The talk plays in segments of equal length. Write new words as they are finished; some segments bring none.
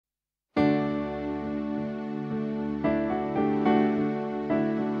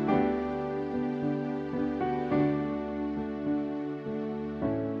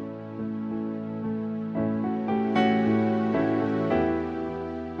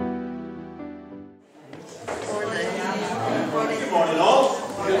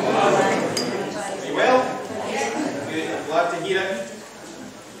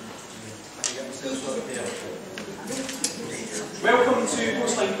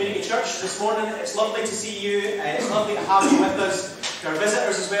church this morning. It's lovely to see you. It's lovely to have you with us. To our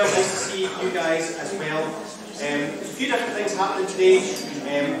visitors as well, nice to see you guys as well. There's a few different things happening today,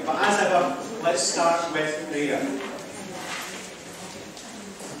 but as ever, let's start with prayer.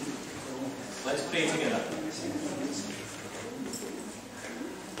 Let's pray together.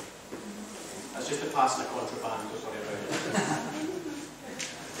 That's just a pass in a contraband, don't worry about it.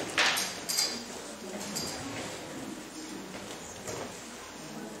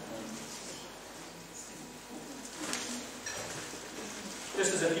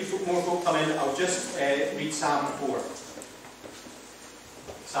 Just as a few more folk come in, I'll just read Psalm 4.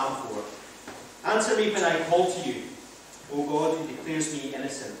 Psalm 4. Answer me when I call to you, O God who declares me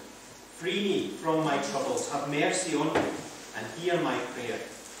innocent. Free me from my troubles. Have mercy on me and hear my prayer.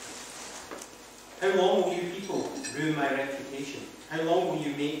 How long will you people ruin my reputation? How long will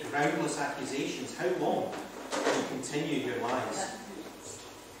you make groundless accusations? How long will you continue your lies?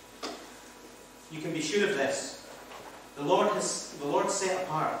 You can be sure of this. The Lord set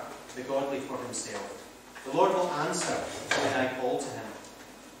apart the godly for himself. The Lord will answer when I call to him.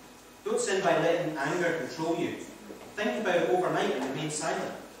 Don't sin by letting anger control you. Think about it overnight and remain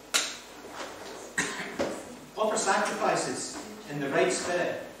silent. Offer sacrifices in the right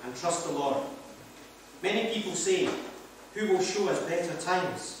spirit and trust the Lord. Many people say, who will show us better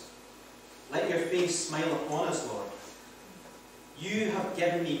times? Let your face smile upon us, Lord. You have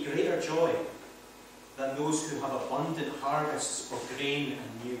given me greater joy than those who have abundant harvests of grain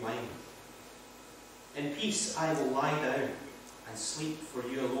and new wine. In peace I will lie down and sleep, for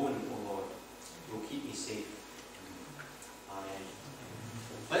you alone, O Lord, will keep me safe. Amen.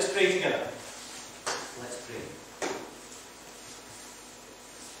 Let's pray together. Let's pray.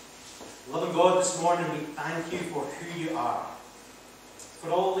 Loving God, this morning we thank you for who you are, for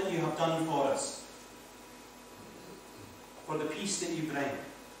all that you have done for us, for the peace that you bring,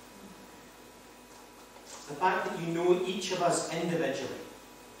 the fact that you know each of us individually.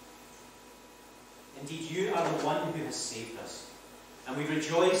 Indeed, you are the one who has saved us, and we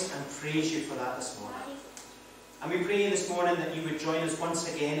rejoice and praise you for that this morning. And we pray this morning that you would join us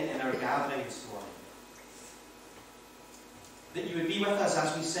once again in our gathering this morning. That you would be with us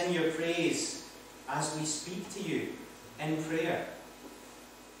as we sing your praise, as we speak to you in prayer,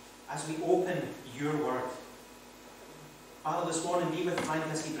 as we open your word. Father, this morning be with Frank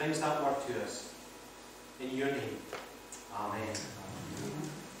as he brings that word to us. In your name. Amen.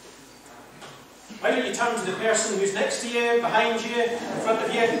 Why don't you turn to the person who's next to you, behind you, in front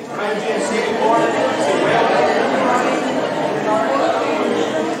of you, around you, and say good morning, say welcome.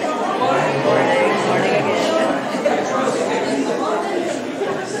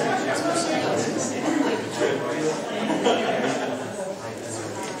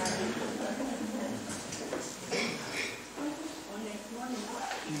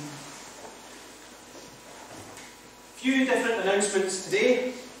 Few different announcements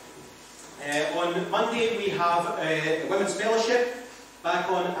today. On Monday we have the Women's Fellowship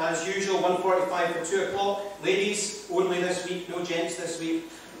back on as usual, 1:45 for 2 o'clock. Ladies only this week, no gents this week.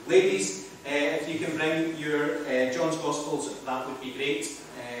 Ladies, if you can bring your John's Gospels, that would be great,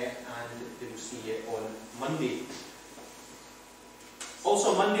 and we will see you on Monday.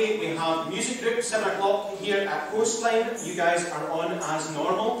 Also Monday we have music group, 7 o'clock here at Coastline. You guys are on as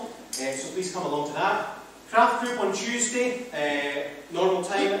normal, so please come along to that. Craft group on Tuesday, normal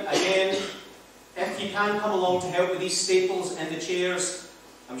time again. If you can come along to help with these staples in the chairs,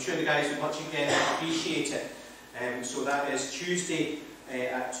 I'm sure the guys would much again appreciate it. So that is Tuesday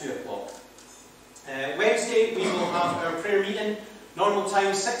at 2 o'clock. Wednesday we will have our prayer meeting, normal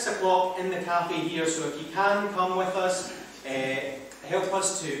time 6 o'clock in the cafe here. So if you can come with us, help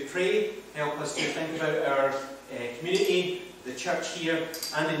us to pray, help us to think about our community, the church here,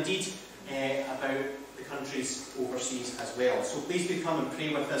 and indeed about countries overseas as well. So please do come and pray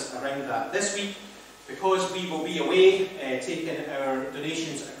with us around that. This week, because we will be away taking our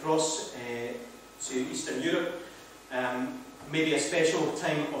donations across to Eastern Europe, maybe a special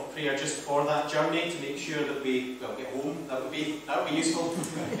time of prayer just for that journey to make sure that we get home. That would be useful.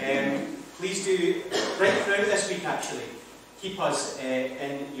 Please do, right throughout this week actually, keep us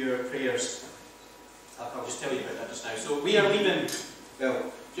in your prayers. I'll just tell you about that just now. So we are leaving,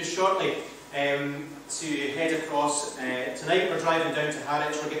 just shortly, to head across. Tonight we're driving down to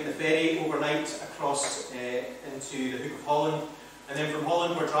Harwich. We're getting the ferry overnight across into the Hook of Holland, and then from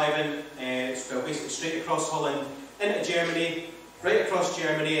Holland we're driving basically straight across Holland into Germany, right across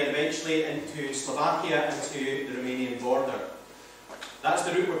Germany, and eventually into Slovakia and to the Romanian border. That's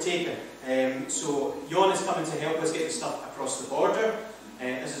the route we're taking. So Jon is coming to help us get the stuff across the border.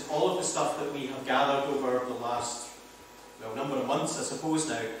 This is all of the stuff that we have gathered over the last number of months, I suppose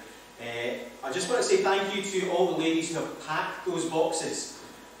now. I just want to say thank you to all the ladies who have packed those boxes.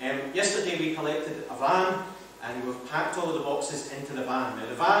 Yesterday we collected a van and we've packed all of the boxes into the van. Now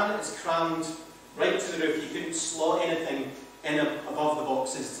the van is crammed right to the roof. You couldn't slot anything in above the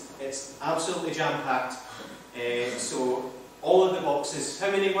boxes. It's absolutely jam-packed. So all of the boxes,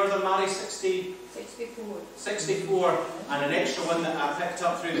 how many were there, Mary? 60? 64. 64, and an extra one that I picked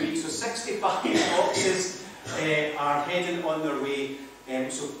up through the week. So 65 boxes are heading on their way.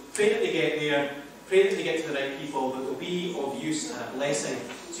 So pray that they get there, pray that they get to the right people, that will be of use and a blessing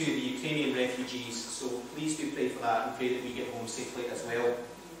to the Ukrainian refugees. So please do pray for that and pray that we get home safely as well.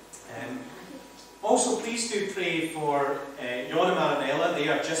 Also, please do pray for Jon and Marinella. They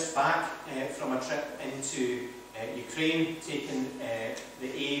are just back from a trip into Ukraine, taking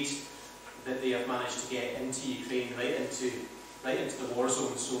the aid that they have managed to get into Ukraine, right into the war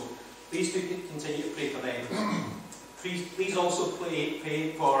zone. So please do continue to pray for them. Please also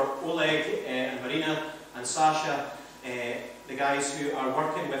pray for Oleg and Marina and Sasha, the guys who are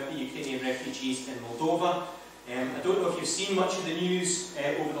working with the Ukrainian refugees in Moldova. I don't know if you've seen much of the news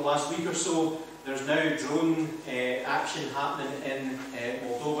over the last week or so. There's now drone action happening in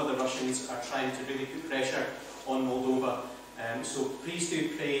Moldova. The Russians are trying to really put pressure on Moldova. So please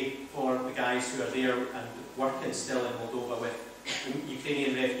do pray for the guys who are there and working still in Moldova with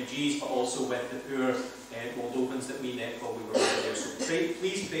Ukrainian refugees, but also with the poor Moldovans that we met while we were over there. So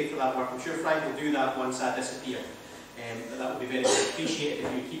please pray for that work. I'm sure Frank will do that once I disappear. That would be very much appreciated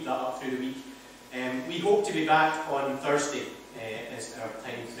if you keep that up through the week. We hope to be back on Thursday as our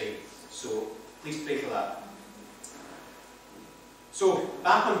time frame. So please pray for that. So,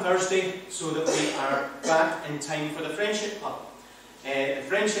 back on Thursday, so that we are back in time for the Friendship Club. The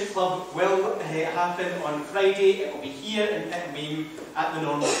Friendship Club will happen on Friday. It will be here in Pittenweem at the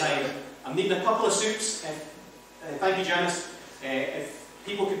normal time. I'm needing a couple of soups. Thank you, Janice. If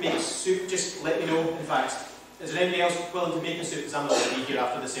people could make a soup, just let me know. In fact, is there anybody else willing to make a soup? Because I'm not going to be here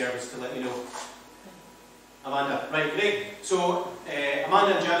after the service to let me know. Amanda. Right, great. So,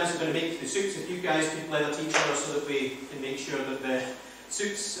 Amanda and Janice are going to make the soups. If you guys could leather each other so that we can make sure that the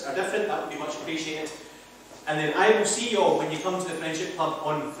soups are different, that would be much appreciated. And then I will see you all when you come to the Friendship Club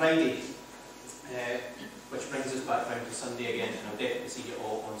on Friday. Which brings us back round to Sunday again, and I'll definitely see you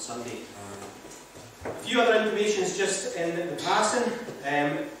all on Sunday. A few other informations just in the passing.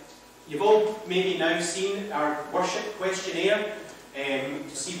 You've all maybe now seen our worship questionnaire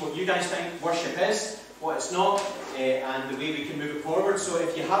to see what you guys think worship is, what it's not, and the way we can move it forward. So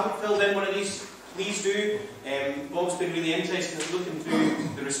if you haven't filled in one of these, please do. Bob's been really interested in looking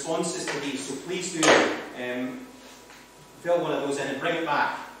through the responses to these, so please do fill one of those in and bring it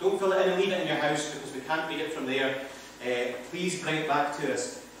back. Don't fill it in and leave it in your house because we can't read it from there. Please bring it back to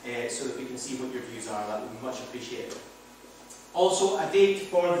us so that we can see what your views are. That would be much appreciated. Also, a date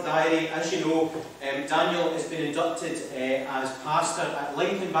for the diary. As you know, Daniel has been inducted as pastor at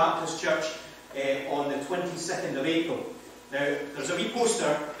Lincoln Baptist Church on the 22nd of April. Now, there's a wee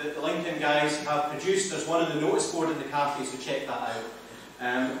poster that the Lincoln guys have produced. There's one on the notice board in the cafe, so check that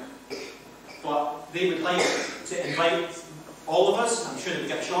out. But they would like to invite all of us. I'm sure they would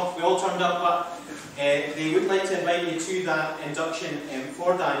get shocked if we all turned up, but they would like to invite you to that induction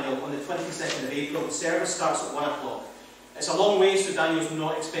for Daniel on the 22nd of April. The service starts at 1 o'clock. It's a long way, so Daniel's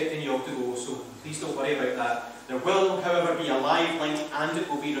not expecting you all to go, so please don't worry about that. There will, however, be a live link and it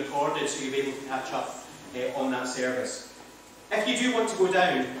will be recorded, so you'll be able to catch up on that service. If you do want to go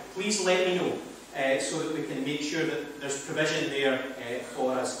down, please let me know so that we can make sure that there's provision there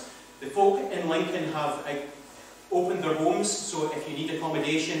for us. The folk in Lincoln have opened their homes, so if you need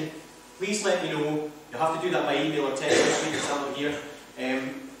accommodation, please let me know. You'll have to do that by email or text this week because I'm not here.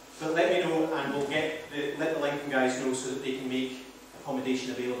 But let me know and we'll let the Lincoln guys know so that they can make accommodation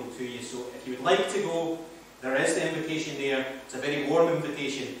available to you. So if you would like to go, there is the invitation there. It's a very warm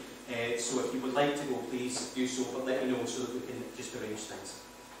invitation. So if you would like to go, please do so, but let me know so that we can just arrange things.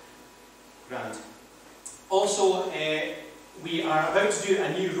 Grand. Also, we are about to do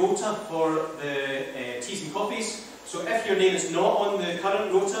a new rota for the teas and coffees. So if your name is not on the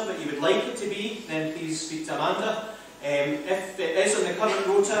current rota, but you would like it to be, then please speak to Amanda. If it is on the current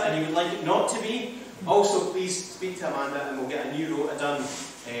rota and you would like it not to be, also please speak to Amanda and we'll get a new rota done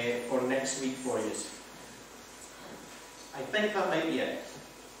for next week for you. I think that might be it.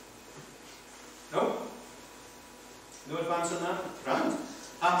 No? No advance on that? Grand.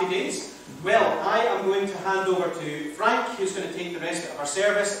 Happy days. Well, I am going to hand over to Frank, who's going to take the rest of our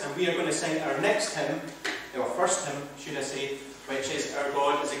service, and we are going to sing our next hymn, our first hymn, should I say, which is Our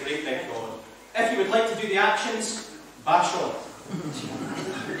God is a Great Big God. If you would like to do the actions, bash on.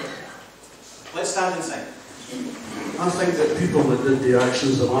 Let's stand and sing. I think that people that did the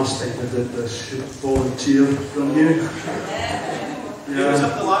actions the last time they did this should volunteer, don't you? Who was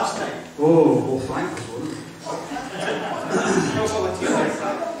up the last time? Oh, well, Frank was one. No volunteer.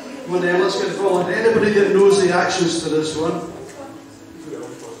 Well, then, let's get volunteer. Anybody that knows the actions to this one?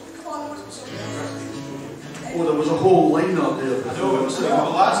 Oh, there was a whole line up there before. No, it was the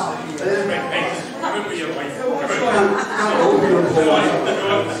last time. Can't be your wife. Can't all be on board.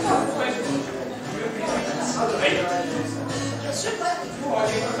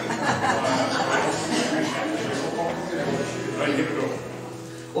 Right, here we go.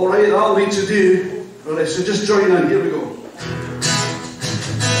 Alright, that'll need to do. Alright, so just join in. Here we go.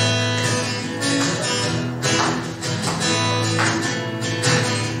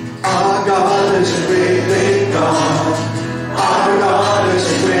 Our God is a great big God. Our God is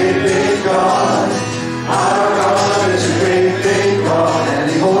a great big God. Our God is a great big God,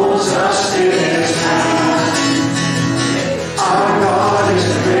 and He holds us in His hand. Our God is a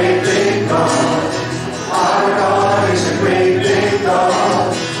great big God. Our God is a great big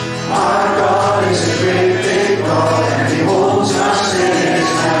God. Our God is a great big God, and He holds us in His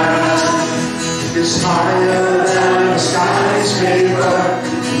hand. It's higher than the skyscraper,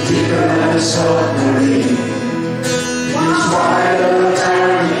 deeper than a submarine. It's wider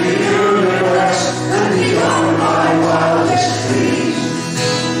than the universe, and beyond my wildest dreams.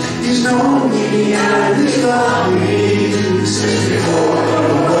 He's known me and He's loved me since before the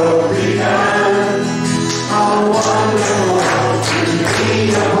world began. How wonderful to be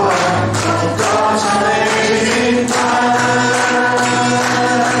a part of God's amazing plan.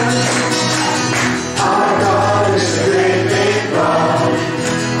 Our God is a great big God.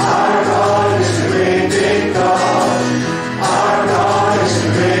 Our God is a great big God. Our God is a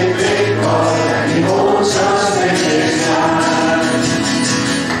great big God, and He holds us in His hand.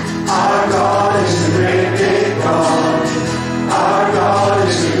 Our God is a great big God. Our God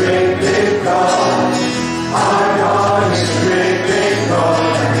is a great big God. Our God is a great big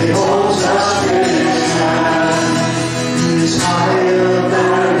God, and He holds us in His hand. He is higher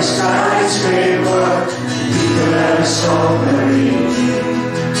than a skyscraper, deeper than a submarine.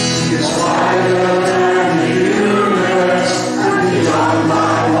 He is wider than the universe, and beyond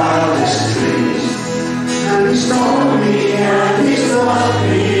my wildest dreams. And He's known me and He's loved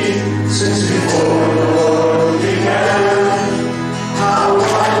me since before the world began. How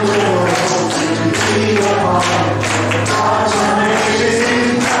wonderful to be a part of God's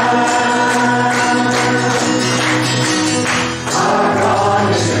amazing plan. Our God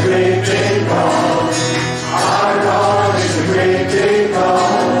is a great big God. Our God is a great big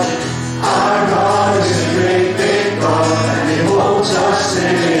God. Our God is a great big God, and He holds us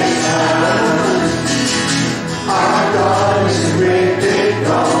in His hand. Our God is a great big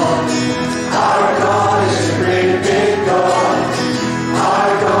God. Our God is a great big God.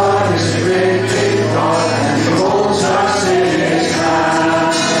 Our God is a great big God, and He holds us in His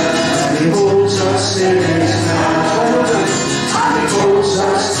hand. And He holds us in His hand. And He holds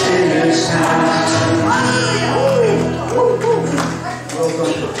us in His hand. Well done.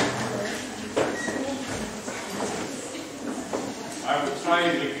 I will try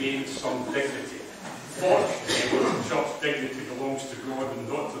and regain some dignity. Fortunately, church dignity belongs to God and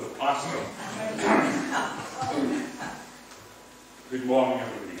not to the pastor. Good morning,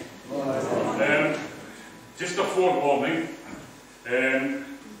 everybody. Just a forewarning.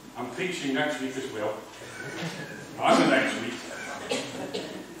 I'm preaching next week as well. And the next week.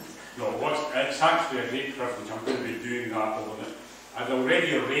 No, it's actually a great privilege. I'm going to be doing that over it. I'd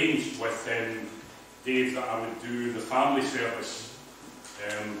already arranged with Dave that I would do the family service,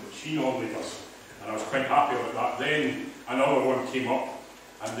 which he normally does. And I was quite happy about that. Then another one came up,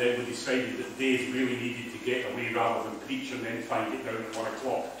 and then we decided that Dave really needed to get away rather than preach and then find it down at 1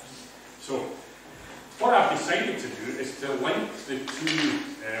 o'clock. So what I've decided to do is to link the two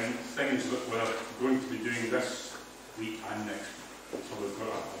things that we're going to be doing this week and next week. So we've got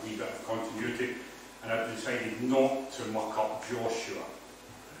a wee bit of continuity, and I've decided not to muck up Joshua.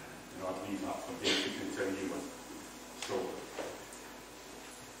 I'd leave that for Dave to continue with. So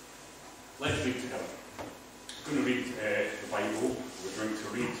let's read together. I'm going to read the Bible. We're going to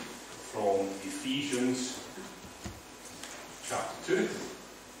read from Ephesians chapter 2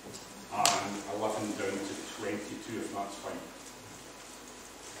 and 11 down to 22, if that's fine.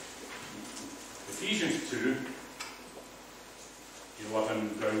 Ephesians 2,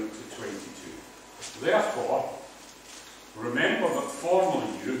 11 down to 22. Therefore, remember that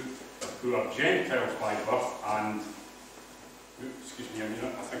formerly you, who are Gentiles by birth and... excuse me a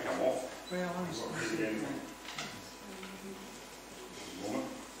minute, I think I'm off. Well, I'm sorry. Moment.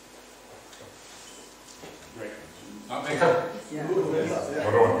 Right. That better? Yeah.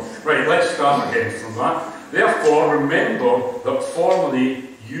 We're on. Right, let's start again from that. Therefore, remember that formerly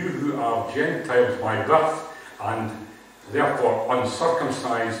you who are Gentiles by birth, and therefore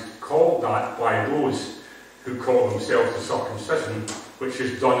uncircumcised, called that by those who call themselves the circumcision, which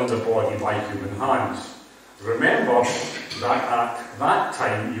is done in the body by human hands. Remember that at that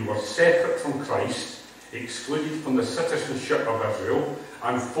time you were separate from Christ, excluded from the citizenship of Israel,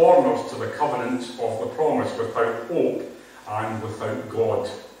 and foreigners to the covenants of the promise, without hope and without God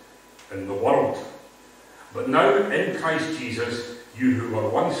in the world. But now in Christ Jesus, you who were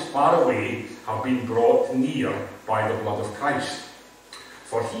once far away have been brought near by the blood of Christ.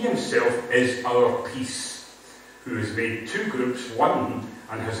 For he himself is our peace, who has made two groups one,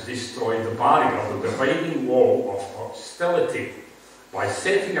 and has destroyed the barrier, the dividing wall of hostility, by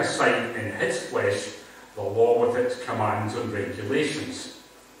setting aside in his flesh the law with its commands and regulations.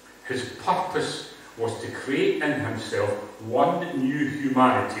 His purpose was to create in himself one new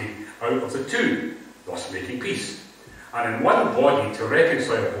humanity out of the two, thus making peace, and in one body to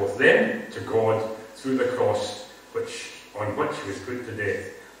reconcile both them to God through the cross on which he was put to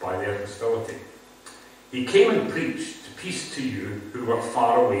death by their hostility. He came and preached peace to you who were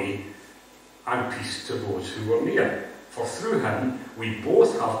far away, and peace to those who were near. For through him we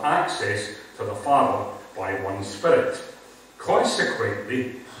both have access to the Father by one Spirit.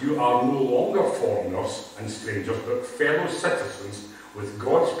 Consequently, you are no longer foreigners and strangers, but fellow citizens with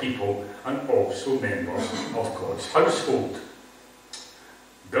God's people and also members of God's household,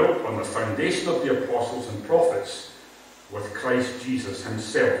 built on the foundation of the apostles and prophets, with Christ Jesus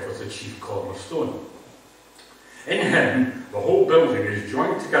himself as the chief cornerstone. In him, the whole building is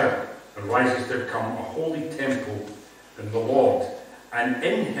joined together and rises to become a holy temple in the Lord. And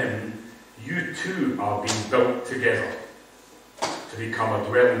in him, you too are being built together to become a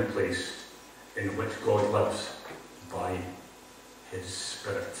dwelling place in which God lives by his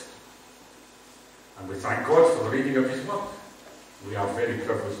Spirit. And we thank God for the reading of his word. We are very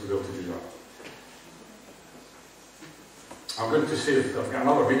privileged to be able to do that. I'm going to save, I've got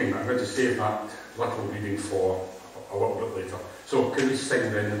another reading, I'm going to save that little reading for a little bit later. So can we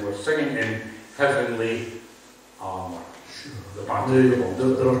sing then? And we're singing in Heavenly Armour. The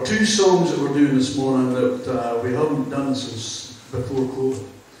battle. There are two songs that we're doing this morning that we haven't done since before COVID.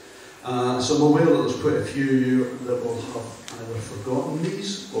 So I'm aware that there's quite a few that will have either forgotten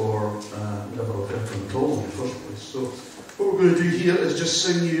these or never have heard them at all in the first place. So what we're going to do here is just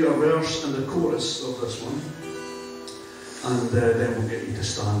sing you a verse and the chorus of this one. And then we'll get you to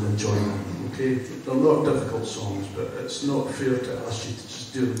stand and join them, okay? They're not difficult songs, but it's not fair to ask you to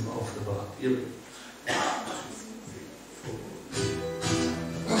just do them off the bat. Here we go.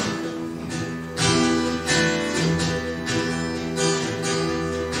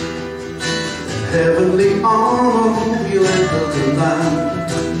 Heavenly armor, we enter the land.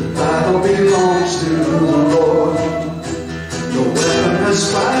 The battle belongs to the Lord. No weapon has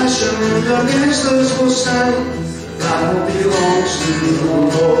fashioned against us will stand. Battle belongs to the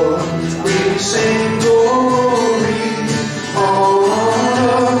Lord. We sing glory,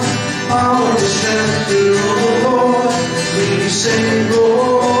 honor, power and strength to the Lord. We sing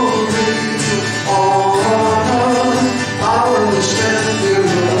glory, honor, power and strength to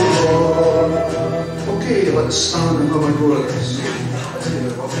the Lord. Okay, let's stand and have a go at this.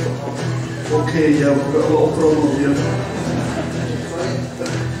 Okay, yeah, we've got a little problem here.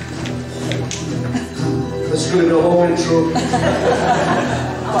 It's going to be a long intro.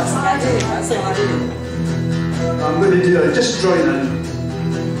 I'm going to do it. Just join in.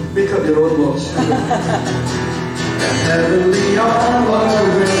 Make up your own words. Heavenly armor,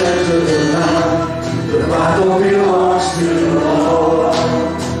 we enter the land. The battle belongs to the Lord.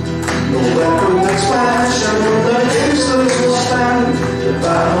 No weapon that's fashioned against us will stand. The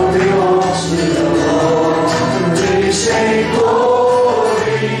battle belongs to the Lord. And we say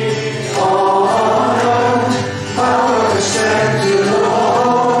glory, honor, power and strength to the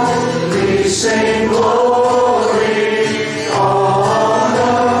Lord. We sing glory,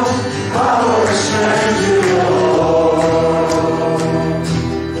 honor, power and strength to the Lord.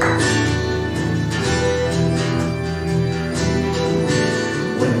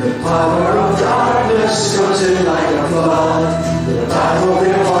 When the power of darkness comes in like a flood, the battle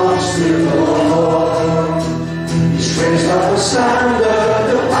belongs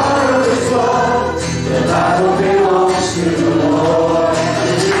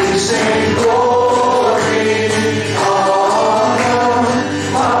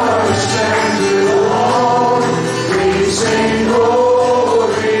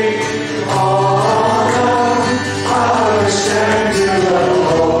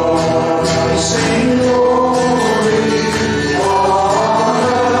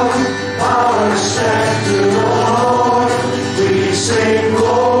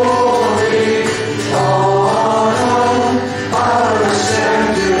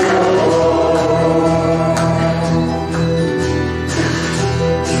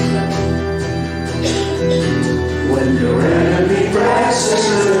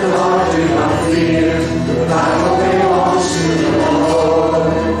listen, Lord, do not fear. The battle belongs to the Lord.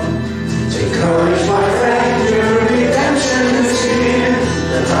 Take courage, my friend, your redemption is here.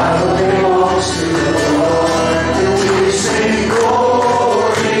 The battle belongs to the Lord. And we sing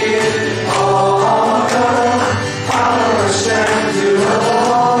glory, honor, power, strength to the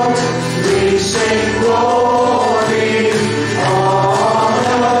Lord. We sing glory,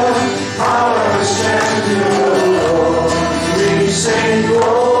 honor, power, strength to the Lord. We sing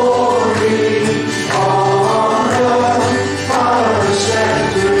glory, honor, power,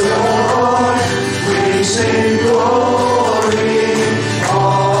 strength to the Lord. We sing glory,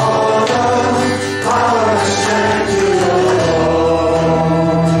 honor, power, strength to the Lord.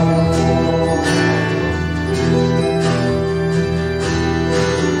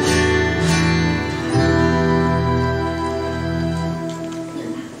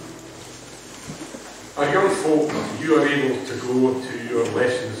 Our young folk, you are able to go to your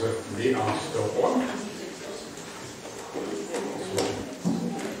lessons if they are still on.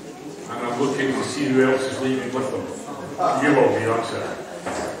 And I'm looking to see who else is leaving with them. You will be, that's it.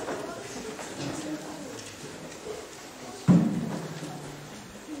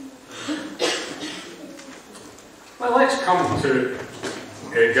 Well, let's come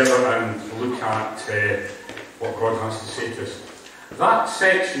together and look at what God has to say to us. That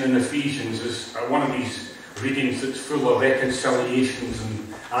section in Ephesians is one of these readings that's full of reconciliations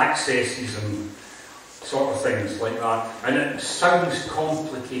and accesses and sort of things like that. And it sounds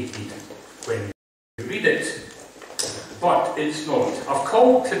complicated when you read it, but it's not. I've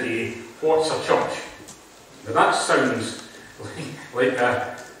called today, what's a church? Now that sounds like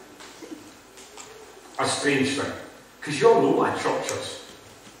a strange thing, because you all know what a church is.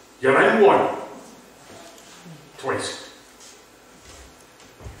 You're in one. Twice.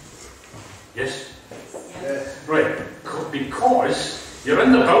 Yes? Yes. Right. Because you're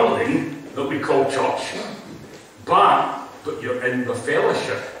in the building that we call church, but you're in the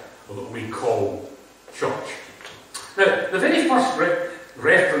fellowship that we call church. Now, the very first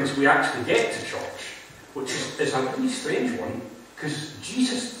reference we actually get to church, which is a really strange one, because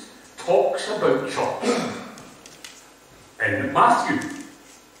Jesus talks about church in Matthew,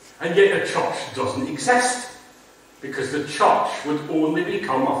 and yet the church doesn't exist, because the church would only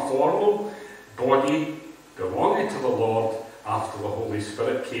become a formal body belonging to the Lord after the Holy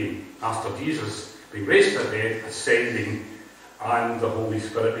Spirit came, after Jesus being raised from the dead, ascending, and the Holy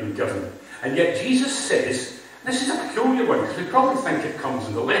Spirit being given. And yet Jesus says, this is a peculiar one, because we probably think it comes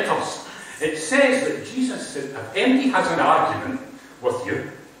in the letters. It says that Jesus said, if anybody has an argument with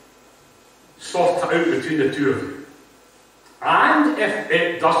you, sort it out between the two of you. And if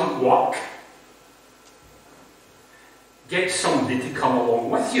it doesn't work, get somebody to come along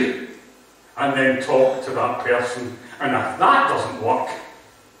with you and then talk to that person. And if that doesn't work,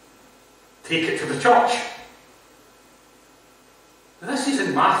 take it to the church. Now, this is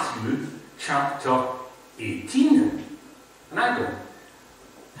in Matthew chapter 18. And I go,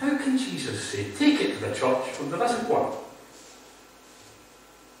 how can Jesus say, take it to the church when there isn't one?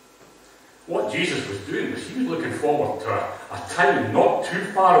 What Jesus was doing was he was looking forward to a time not too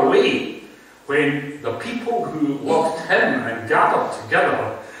far away when the people who loved him and gathered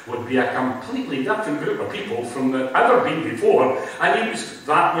together would be a completely different group of people from the ever been before, and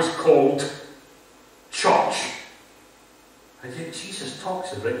that was called church. And yet Jesus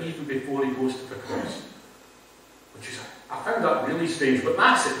talks about it even before he goes to the cross. Which is, I found that really strange, but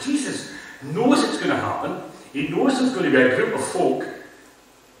that's it. Jesus knows it's going to happen. He knows there's going to be a group of folk,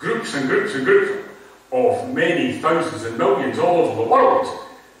 groups and groups and groups of many thousands and millions all over the world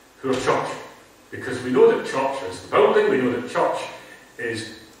who are church. Because we know that church is the building, we know that church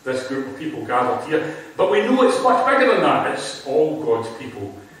is this group of people gathered here, but we know it's much bigger than that. It's all God's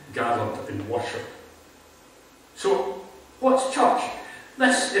people gathered in worship. So, what's church?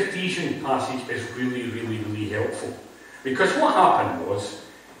 This Ephesian passage is really, really, really helpful. Because what happened was,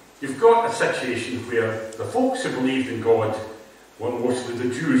 you've got a situation where the folks who believed in God were mostly the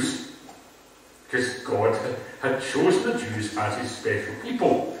Jews. Because God had chosen the Jews as his special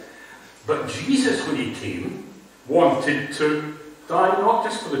people. But Jesus, when he came, wanted to die not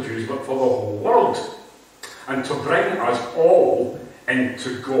just for the Jews, but for the whole world. And to bring us all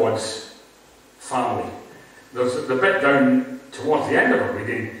into God's family. There's the bit down towards the end of our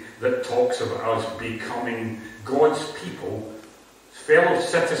reading that talks about us becoming God's people, fellow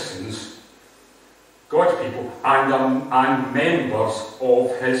citizens, God's people, and members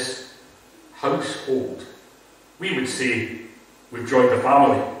of his household. We would say we've joined the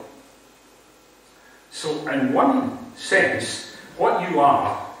family. So in one sense, what you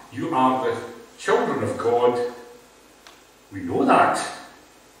are the children of God. We know that.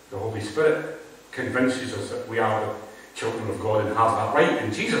 The Holy Spirit convinces us that we are the children of God and have that right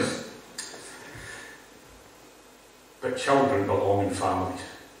in Jesus. But children belong in families.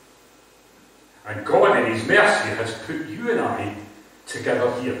 And God in His mercy has put you and I together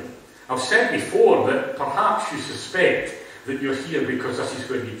here. I've said before that perhaps you suspect that you're here because this is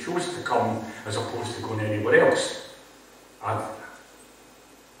where you chose to come as opposed to going anywhere else. I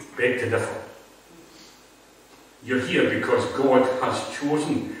beg to differ. You're here because God has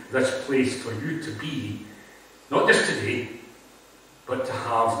chosen this place for you to be, not just today, but to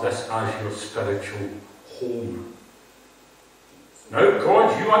have this as your spiritual home. Now,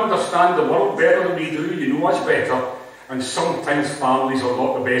 God, you understand the world better than we do, you know us better, and sometimes families are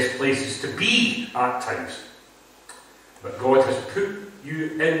not the best places to be at times. But God has put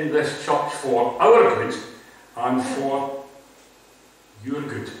you in this church for our good and for your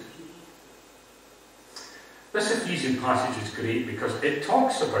good. This Ephesian passage is great because it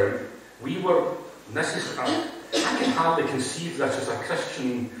talks about I can hardly conceive this as a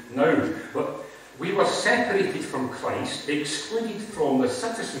Christian now, but we were separated from Christ, excluded from the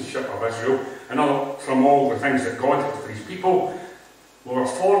citizenship of Israel, and from all the things that God had for His people. We were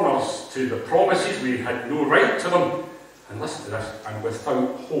foreigners to the promises, we had no right to them, and listen to this, and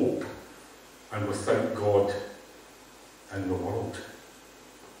without hope, and without God in the world.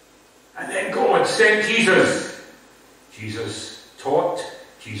 And then God sent Jesus. Jesus taught,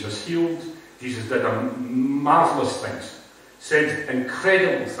 Jesus healed, Jesus did marvellous things, said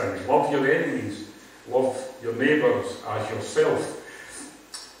incredible things. Love your enemies, love your neighbours as yourself.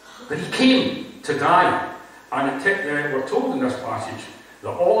 But He came to die. And we're told in this passage that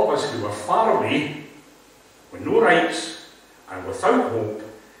all of us who were far away, with no rights and without hope,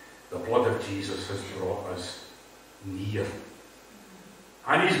 the blood of Jesus has brought us near.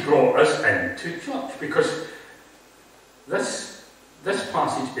 And He's brought us into church, because this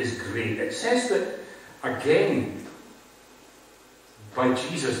passage is great. It says that, again, by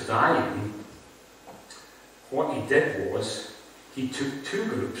Jesus dying, what He did was, He took two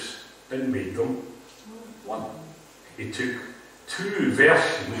groups and made them one. He took two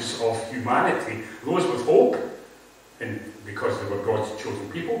versions of humanity, those with hope, and because they were God's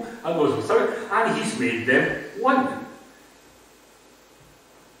chosen people, and those without, and He's made them one.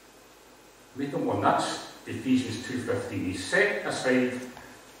 Made them one. That's Ephesians 2:15. He set aside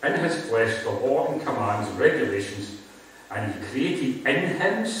in His flesh the law and commands and regulations, and He created in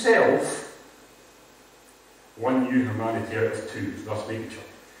Himself one new humanity out of two, thus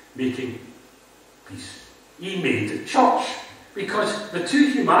making peace. He made church, because the two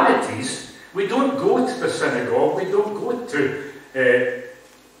humanities, we don't go to the synagogue, we don't go to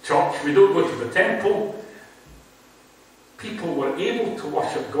church, we don't go to the temple. People were able to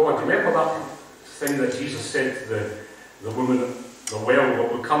worship God. Remember that thing that Jesus said to the woman at the well, there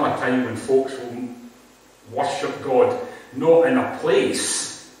will come a time when folks will worship God, not in a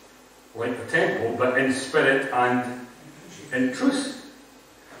place like the temple, but in spirit and in truth.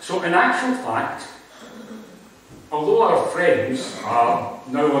 So in actual fact, although our friends are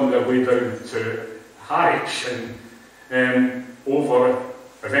now on their way down to Harwich and over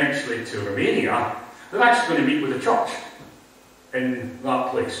eventually to Romania, they're actually going to meet with the church in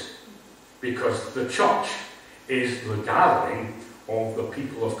that place, because the church is the gathering of the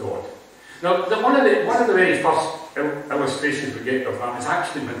people of God. Now, one of the very first illustrations we get of that is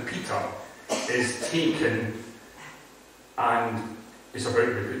actually when Peter is taken and is about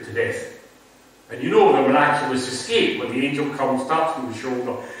to be put to death. And you know the miraculous escape when the angel comes, taps on the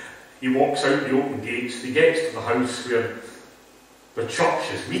shoulder, he walks out the open gates, he gets to the house where the church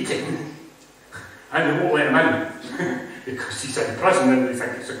is meeting, and they won't let him in because he's in prison and they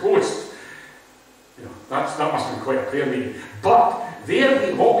think it's a ghost. You know, that must have been quite a prayer meeting. But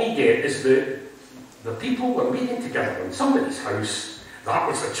there, what we get is the people were meeting together in somebody's house. That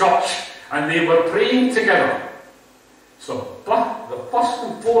was the church, and they were praying together. So, but the first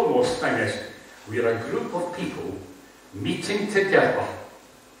and foremost thing is, we are a group of people meeting together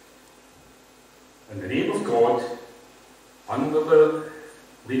in the name of God, under the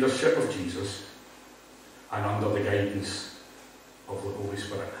leadership of Jesus, and under the guidance of the Holy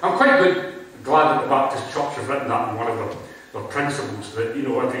Spirit. I'm quite glad that the Baptist Church have written that in one of their principles, that, you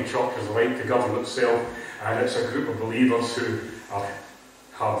know, every church has the right to govern itself, and it's a group of believers who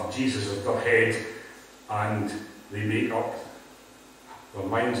have Jesus as their head, and they make up their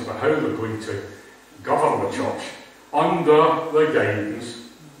minds about how they're going to govern the church under the guidance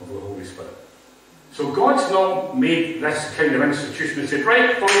of the Holy Spirit. So God's not made this kind of institution and said,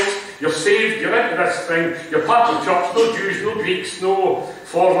 right, folks, you're saved, you're into this thing, you're part of the church, no Jews, no Greeks, no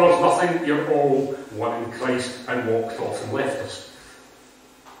foreigners, nothing, you're all one in Christ, and walked off and left us.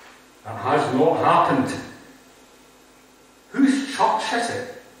 It has not happened. Whose church is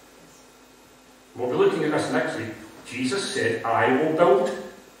it? We'll be looking at this next week. Jesus said, I will build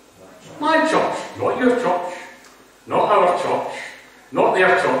my church, not your church, not our church, not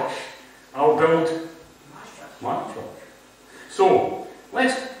their church. I'll build my church. So,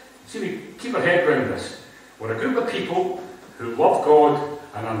 let's see, we keep our head around this. We're a group of people who love God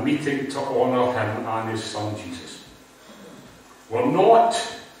and are meeting to honour Him and His Son Jesus. We're not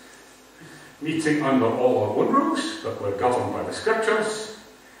meeting under all our own rules, but we're governed by the Scriptures,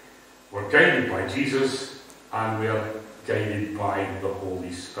 we're guided by Jesus, and we're guided by the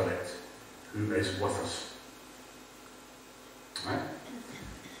Holy Spirit, who is with us. Right?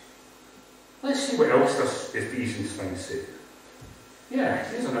 Let's see what else this Ephesians thing said. Yeah,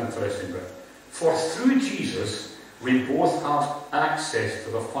 here's an interesting bit. For through Jesus, we both have access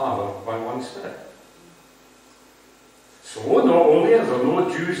to the Father by one Spirit. So not only are there no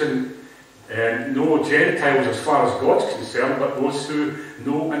Jews and no Gentiles as far as God's concerned, but those who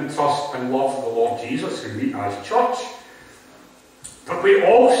know and trust and love the Lord Jesus, who meet as church. But we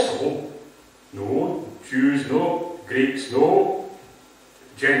also, no Jews, no Greeks, no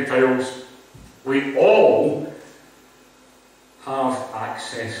Gentiles, we all have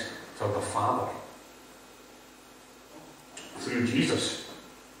access to the Father through Jesus.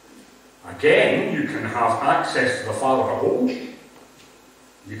 Again, you can have access to the Father at home.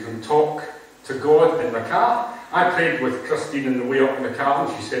 You can talk to God in the car. I prayed with Christine on the way up in the car,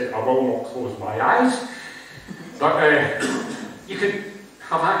 and she said, I will not close my eyes. But you can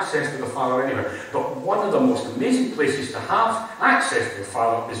have access to the Father anywhere. But one of the most amazing places to have access to the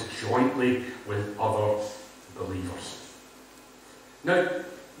Father is jointly with other believers. Now,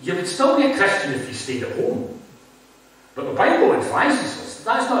 you would still be a Christian if you stayed at home. But the Bible advises us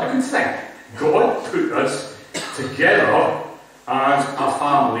that's not a good thing. God put us together as a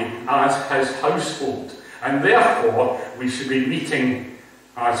family, as His household. And therefore, we should be meeting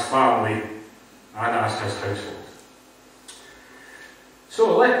as family and as His household.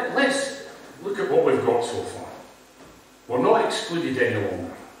 So let's look at what we've got so far. We're not excluded any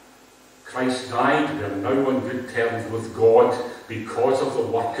longer. Christ died. We are now on good terms with God because of the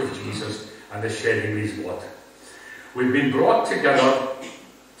work of Jesus and the shedding of His blood. We've been brought together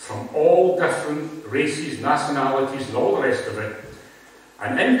from all different races, nationalities, and all the rest of it.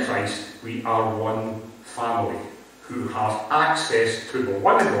 And in Christ, we are one family who have access to the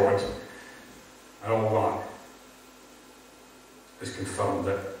one God, and all that is confirmed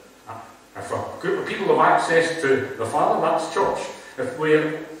that if a group of people have access to the Father, that's church. If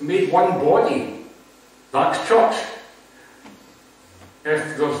we're made one body, that's church.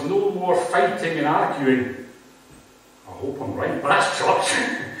 If there's no more fighting and arguing, I hope I'm right, but that's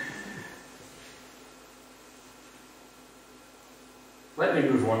church. Let me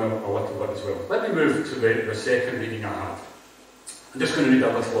move on a little bit as well. Let me move to the second reading I had. I'm just going to read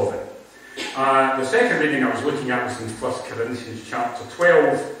a little of it. The second reading I was looking at was in 1 Corinthians chapter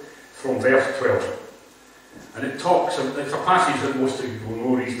 12, from verse 12. And it talks, it's a passage that most of you will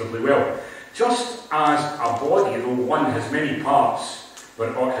know reasonably well. Just as a body, though one has many parts, but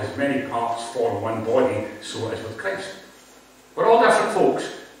it has many parts form one body, so it is with Christ. We're all different folks.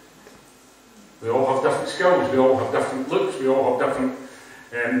 We all have different skills, we all have different looks, we all have different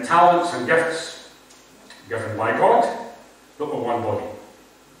talents and gifts given by God, but we're one body.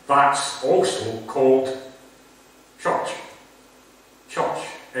 That's also called church. Church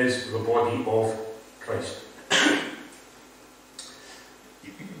is the body of Christ.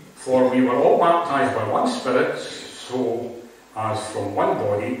 For we were all baptized by one Spirit, so as from one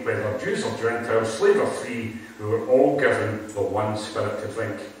body, whether Jews or Gentiles, slave or free, we were all given the one Spirit to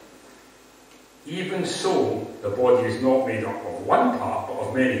drink. Even so, the body is not made up of one part, but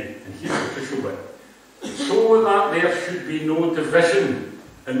of many. And here's the crucial bit. So that there should be no division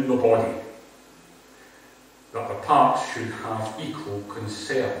in the body, that the parts should have equal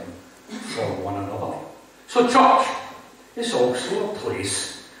concern for one another. So church is also a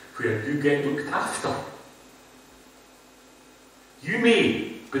place where you get looked after. You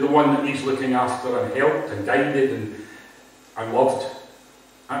may be the one that needs looking after and helped and guided and loved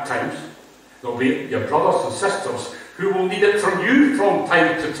at times. There'll be your brothers and sisters who will need it from you from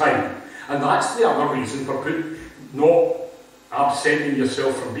time to time. And that's the other reason for not absenting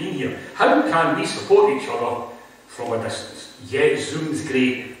yourself from being here. How can we support each other from a distance? Yeah, Zoom's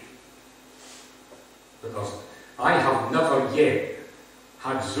great. But I have never yet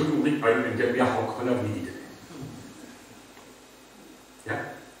had Zoom leap out and give me a hug when I've needed it. Yeah?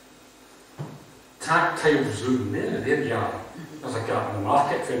 Tactile Zoom, there you are. There's a gap in the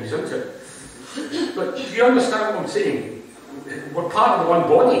market for isn't it? But do you understand what I'm saying? We're part of the one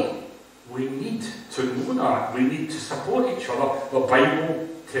body. We need to know that. We need to support each other. The Bible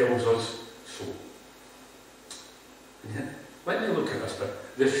tells us so. Let me look at this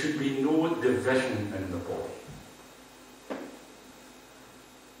bit. There should be no division in the body.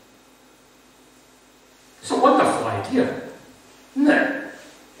 It's a wonderful idea, isn't it?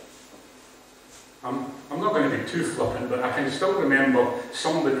 I'm not going to be too flippant, but I can still remember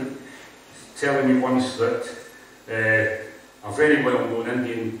somebody telling me once that a very well-known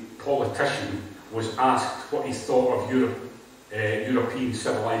Indian politician was asked what he thought of European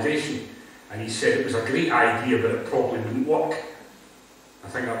civilization, and he said it was a great idea, but it probably wouldn't work. I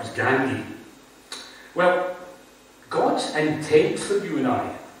think that was Gandhi. Well, God's intent for you and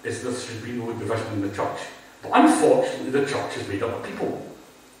I is there should be no division in the church. But unfortunately, the church is made up of people.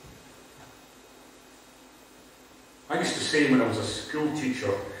 I used to say when I was a school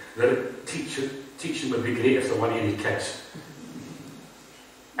teacher that teaching would be great if there weren't any kids.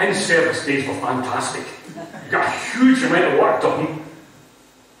 In-service days were fantastic. Got a huge amount of work done.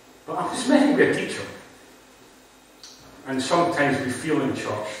 But I was meant to be a teacher. And sometimes we feel in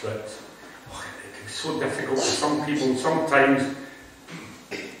church that it can be so difficult for some people. Sometimes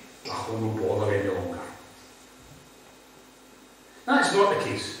no bother any longer. That's not the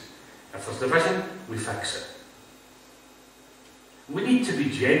case. If there's division, we fix it. We need to be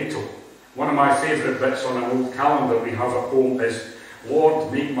gentle. One of my favourite bits on an old calendar we have at home is,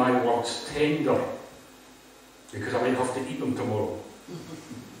 Lord, make my words tender, because I might have to eat them tomorrow.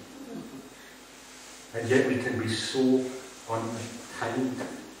 And yet we can be so unkind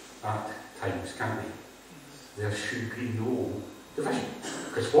at times, can't we? There should be no division.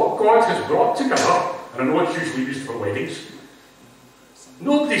 Because what God has brought together, and I know it's usually used for weddings,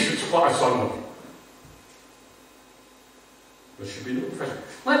 nobody should split asunder. There should be no division.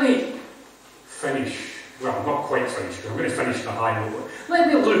 Let me finish, well, not quite finish, because I'm going to finish the high note. Let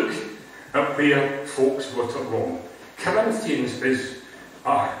me look at where folks got it wrong. Corinthians is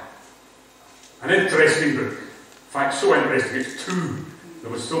an interesting book. In fact, so interesting, it's two.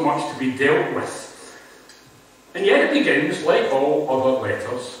 There was so much to be dealt with. And yet it begins, like all other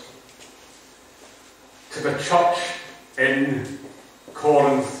letters, to the church in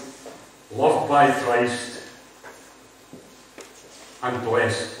Corinth, loved by Christ and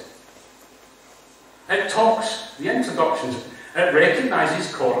blessed. It talks, the introductions, it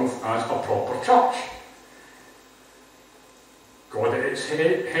recognises Corinth as a proper church. God at its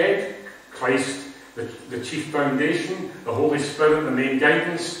head, Christ the chief foundation, the Holy Spirit the main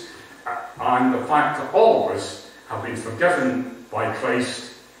guidance, and the fact that all of us have been forgiven by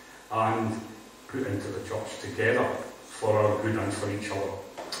Christ and put into the church together for our good and for each other.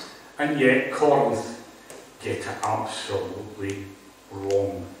 And yet Corinth get it absolutely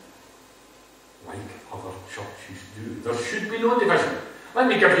wrong, like other churches do. There should be no division. Let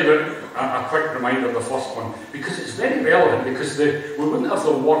me give you a quick reminder of the first one, because it's very relevant, because we wouldn't have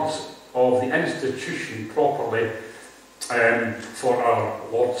the words of the institution properly for our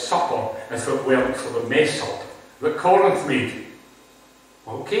Lord's Supper if it weren't for the mess up that Corinth made.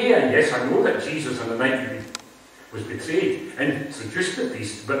 Okay, and yes, I know that Jesus on the night he was betrayed introduced the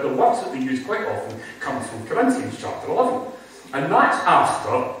feast, but the words that we use quite often come from Corinthians chapter 11. And that's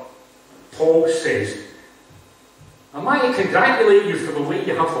after Paul says, am I to congratulate you for the way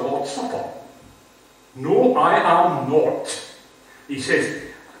you have the Lord's Supper? No, I am not. He says,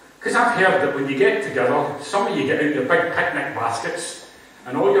 because I've heard that when you get together, some of you get out your big picnic baskets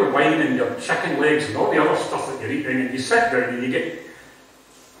and all your wine and your chicken legs and all the other stuff that you're eating, and you sit down and you get,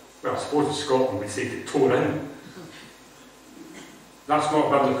 well, I suppose in Scotland we say get tore in. That's not a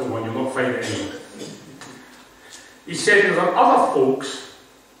biblical one, you'll not find it anywhere. He said there are other folks,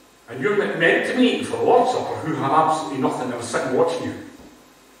 and you're meant to be eating for the Lord's Supper, who have absolutely nothing, they're sitting watching you.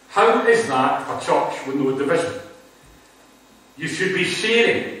 How is that a church with no division? You should be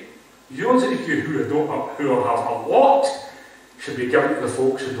sharing. Those of you who have a lot should be given to the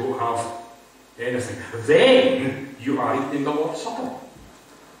folks who don't have anything. Then you are eating the Lord's Supper.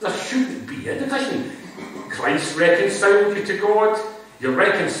 There shouldn't be a division. Christ reconciled you to God. You're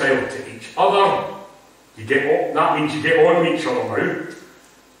reconciled to each other. That means you get on with each other now.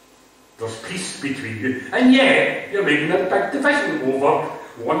 There's peace between you. And yet, you're making a big division over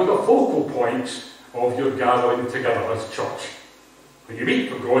one of the focal points of your gathering together as church. When you meet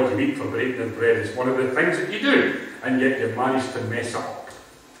for God, you meet for breaking of bread. It's one of the things that you do, and yet you've managed to mess it up.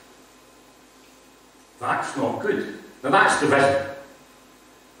 That's not good. Now that's division.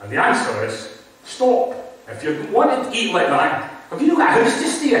 And the answer is, stop. If you want to eat like that, have you not got a house to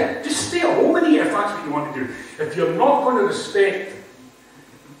stay in? Just stay at home and eat if that's what you want to do. If you're not going to respect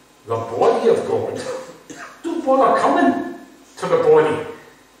the body of God, don't bother coming to the body.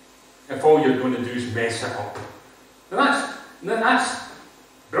 If if all you're going to do is mess it up. And that's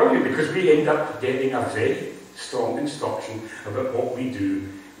brilliant, because we end up getting a very strong instruction about what we do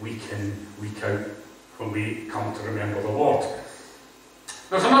week in, week out when we come to remember the Lord.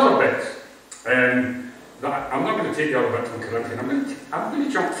 There's another bit that I'm not going to take the other bit from Corinthians. I'm going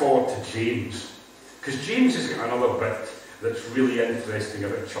to jump forward to James, because James has got another bit that's really interesting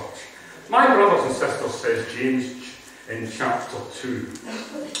about church. My brothers and sisters, says James in chapter 2,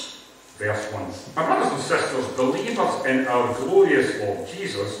 verse 1. My brothers and sisters, believers in our glorious Lord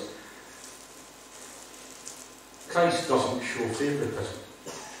Jesus, Christ doesn't show favouritism.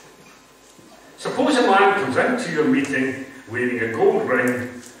 Suppose a man comes into your meeting wearing a gold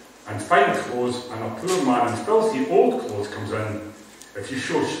ring and fine clothes, and a poor man in filthy old clothes comes in. If you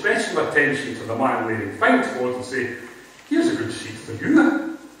show special attention to the man wearing fine clothes and say, "Here's a good seat for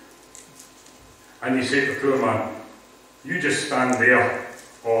you," and you say to the poor man, "You just stand there,"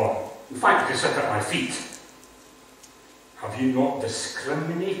 or "In fact, you can sit at my feet," have you not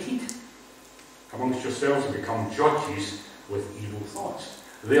discriminated amongst yourselves and become judges with evil thoughts?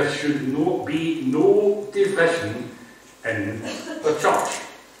 There should be no division in the church.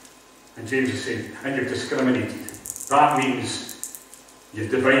 And James is saying, and you've discriminated. That means you've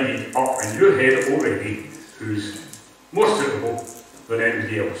divided up in your head already who's more suitable than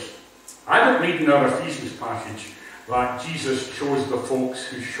anybody else. I don't read in our Ephesians passage that Jesus chose the folks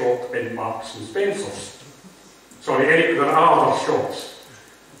who shop in Marks and Spencer's. Sorry, there are other shops.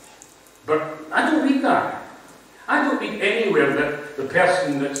 But I don't read that. I don't read anywhere that the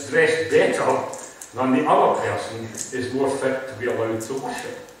person that's dressed better than the other person is more fit to be allowed to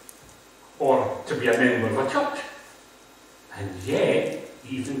worship or to be a member of a church. And yet,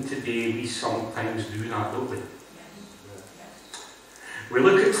 even today, we sometimes do that, don't we? We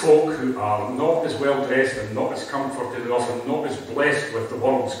look at folk who are not as well dressed and not as comforted enough and not as blessed with the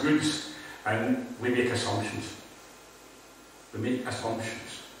world's goods, and we make assumptions. We make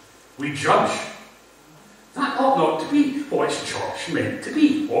assumptions. We judge. That ought not to be what is church meant to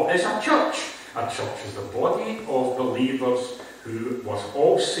be. What is a church? A church is the body of believers who was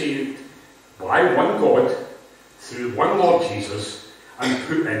all saved by one God through one Lord Jesus and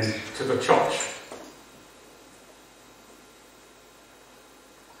put into the church.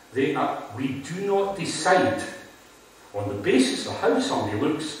 We do not decide on the basis of how somebody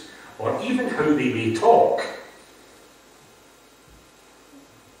looks or even how they may talk.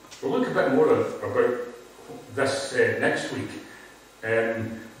 We'll look a bit more about this next week,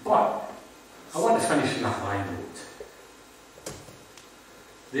 but I want to finish on a high note.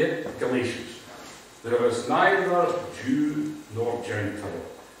 There, Galatians. There is neither Jew nor Gentile,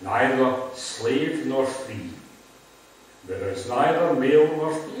 neither slave nor free. There is neither male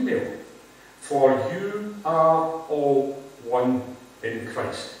nor female, for you are all one in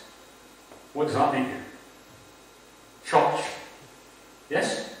Christ. What does that mean? Church.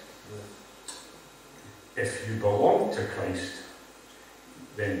 Yes? If you belong to Christ,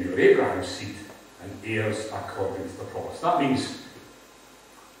 then you're Abraham's seed and heirs according to the promise. That means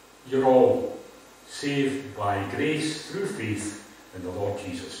you're all saved by grace through faith in the Lord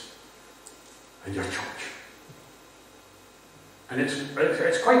Jesus and your church. And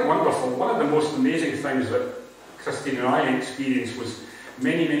it's quite wonderful. One of the most amazing things that Christine and I experienced was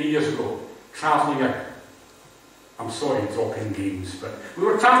many, many years ago, travelling out. I'm sorry, dropping names, but we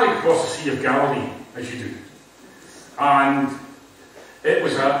were travelling across the Sea of Galilee, as you do. And it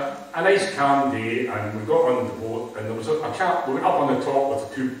was a nice calm day, and we got on the boat, and there was a chap. We went up on the top with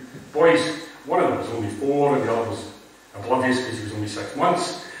the two boys. One of them was only 4, and the other was oblivious because he was only 6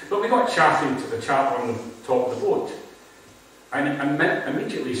 months. But we got chatting to the chap on the top of the boat. And he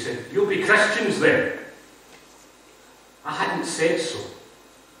immediately said, "You'll be Christians then." I hadn't said so.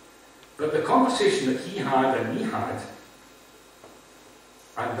 But the conversation that he had and we had,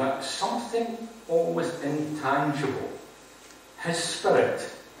 and that something almost intangible, his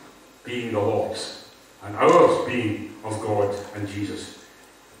spirit being the Lord's, and ours being of God and Jesus,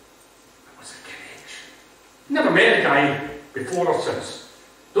 it was a connection. Never met a guy before or since.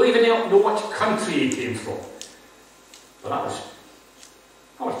 Don't even know which country he came from. But that was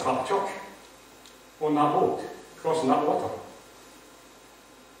part of church. On that boat, crossing that water.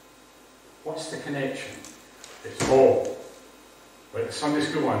 What's the connection? It's all, like the Sunday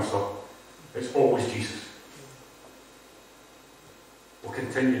school answer, it's always Jesus. We'll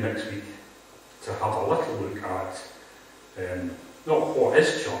continue next week to have a little look at not what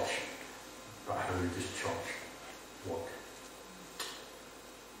is church, but how does church work.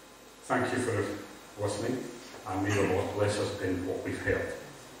 Thank you for listening, and may the Lord bless us in what we've heard.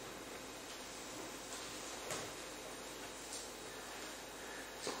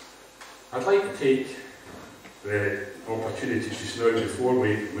 I'd like to take the opportunity just now, before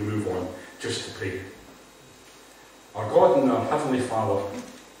we move on, just to pray. Our God and our Heavenly Father,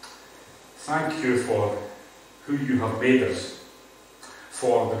 thank you for who you have made us,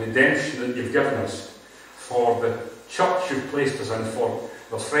 for the redemption that you've given us, for the church you've placed us in, for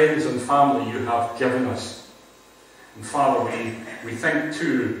the friends and family you have given us. And Father, we think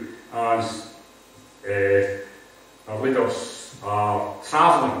too, as our leaders are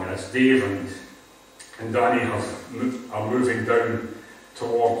travelling, as Dave and Danny are moving down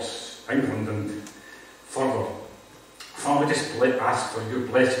towards England and further. Father, we just ask for your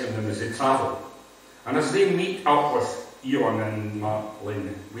blessing on them as they travel. And as they meet up with Ewan and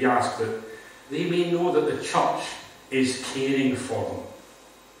Marlene, we ask that they may know that the church is caring for them.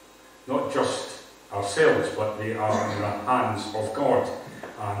 Not just ourselves, but they are in the hands of God,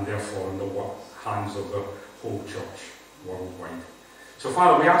 and therefore in the hands of the whole church worldwide. So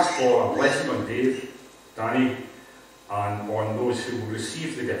Father, we ask for a blessing on Dave, Danny, and on those who will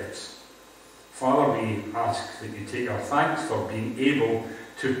receive the gifts. Father, we ask that you take our thanks for being able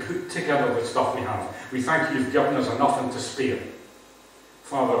to put together the stuff we have. We thank you've given us enough and to spare.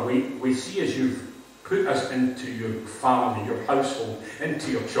 Father, we see as you've put us into your family, your household,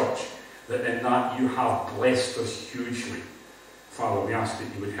 into your church, that in that you have blessed us hugely. Father, we ask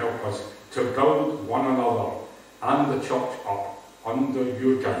that you would help us to build one another and the church up under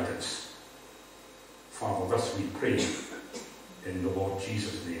your guidance. Father, this we pray in the Lord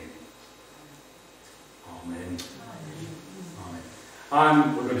Jesus' name. Amen. Amen.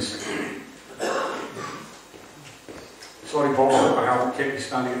 And we're going to sing. Sorry, Bob, I hope I haven't kept you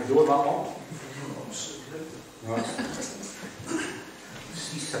standing at the door that long. No,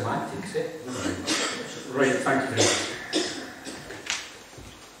 see semantics, eh? Right, thank you very much.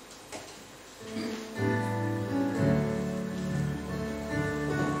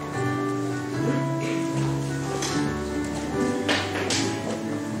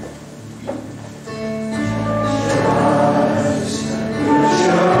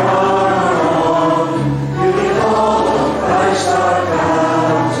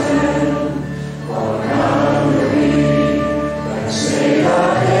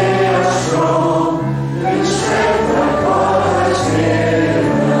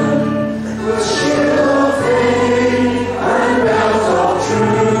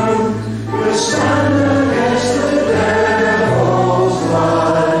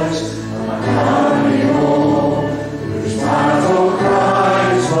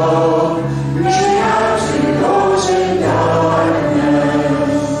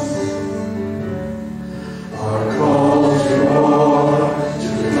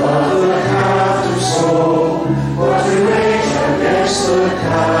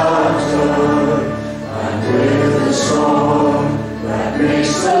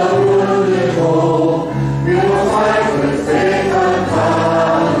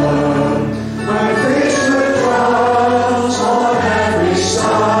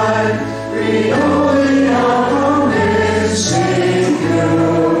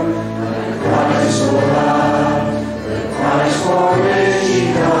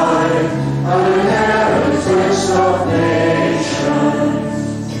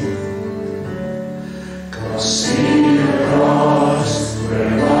 See the cross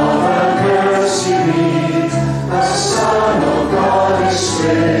where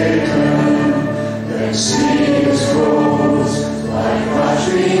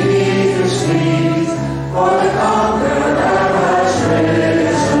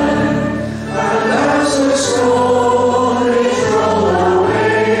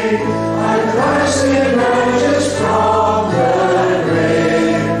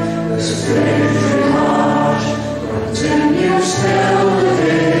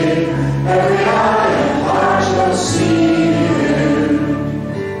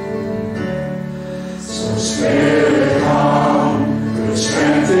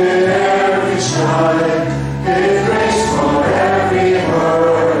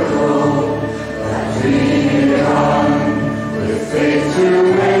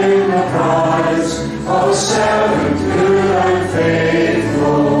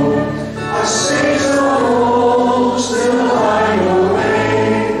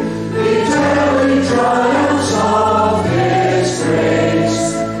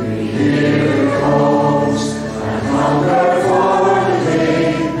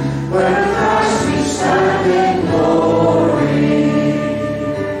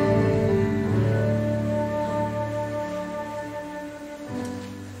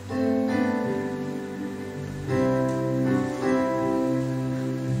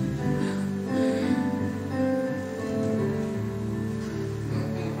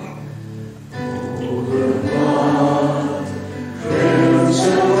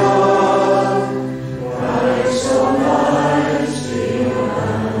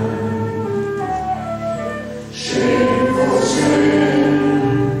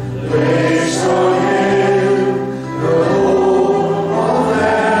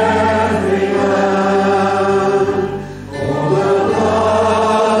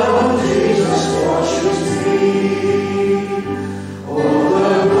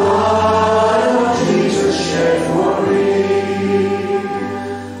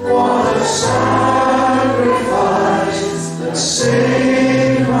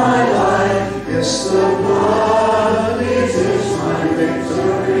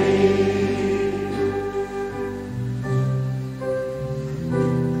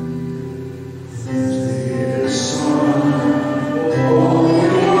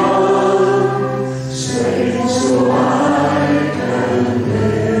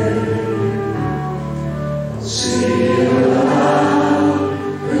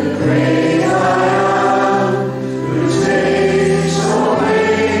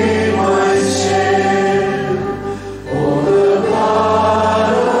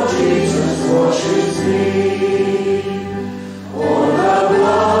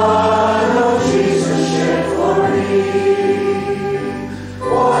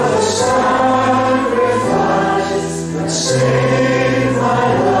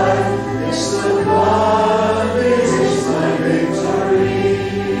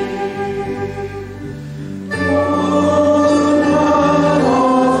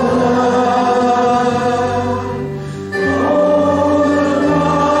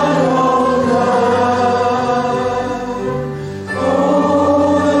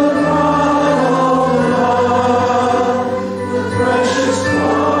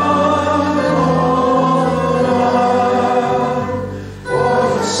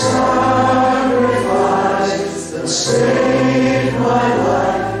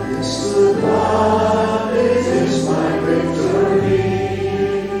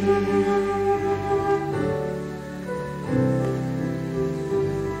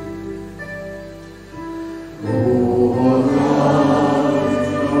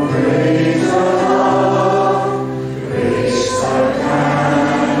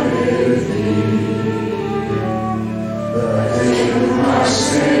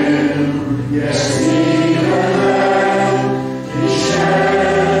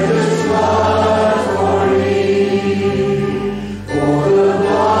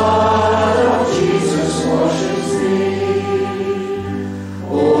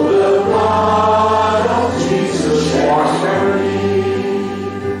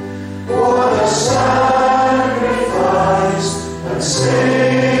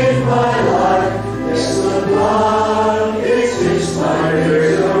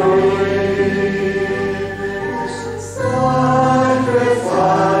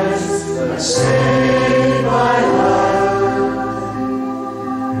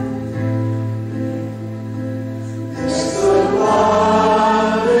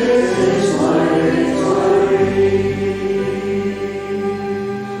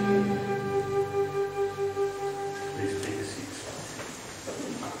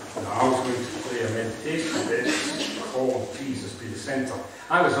I was going to play a meditation that's called Jesus Be the Centre.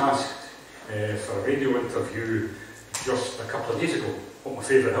 I was asked for a radio interview just a couple of days ago what my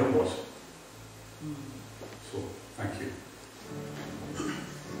favourite hymn was. So, thank you.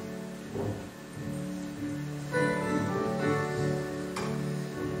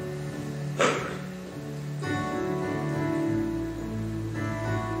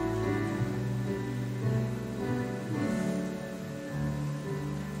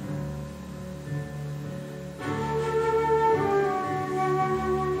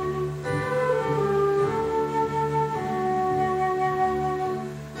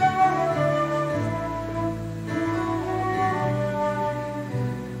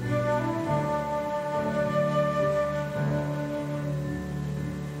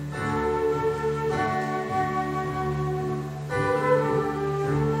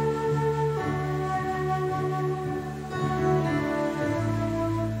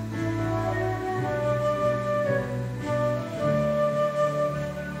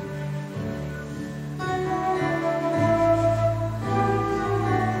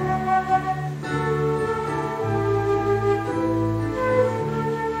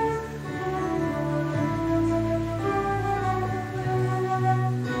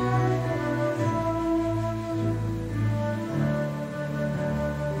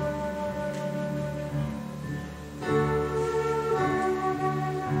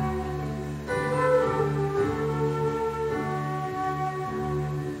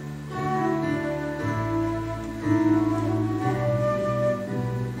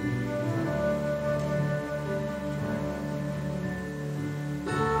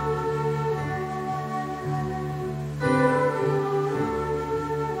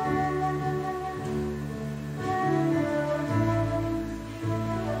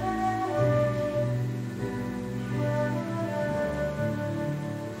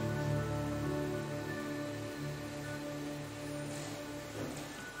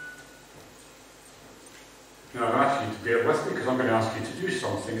 Now I ask you to bear with me because I'm going to ask you to do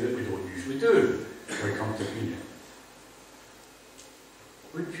something that we don't usually do when we come to communion.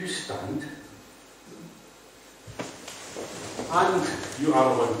 Would you stand? And you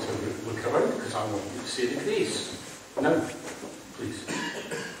are allowed to look around because I want you to say the grace. Now, please.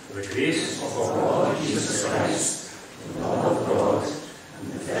 The grace of our Lord Jesus Christ, the love of God,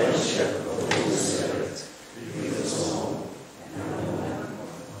 and the fellowship of the Holy Spirit be with us all. Amen.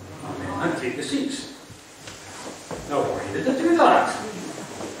 Amen. And take the seats. Now, why did I do that?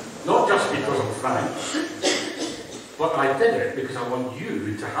 Not just because I'm Frank, but I did it because I want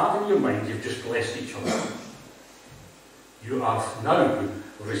you to have in your mind you've just blessed each other. You have now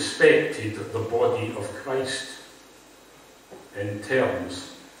respected the body of Christ in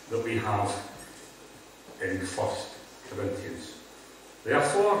terms that we have in 1 Corinthians.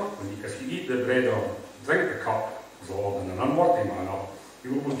 Therefore, if you eat the bread or drink the cup of the Lord in an unworthy manner,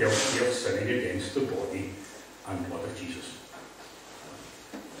 you will be guilty of sinning against the body and blood of Jesus.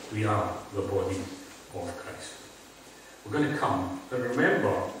 We are the body of Christ. We're going to come and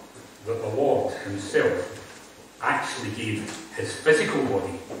remember that the Lord himself actually gave his physical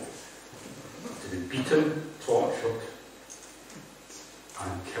body to be beaten, tortured,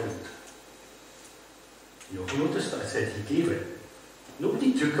 and killed. You'll notice that I said he gave it.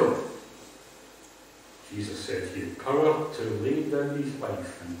 Nobody took him. Jesus said he had power to lay down his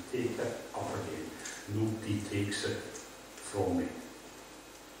life and take it up again. Nobody takes it from me.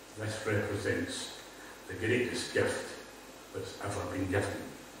 This represents the greatest gift that's ever been given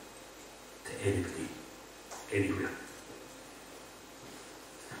to anybody, anywhere.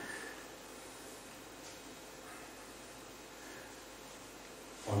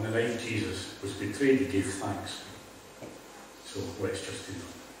 On the night Jesus was betrayed, he gave thanks. So let's just do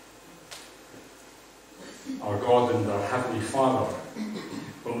that. Our God and our Heavenly Father,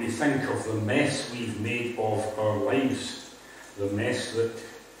 when we think of the mess we've made of our lives, the mess that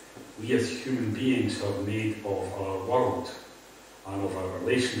we as human beings have made of our world, and of our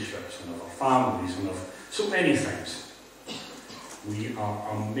relationships, and of our families, and of so many things, we are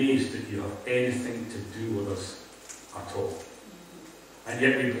amazed that you have anything to do with us at all. And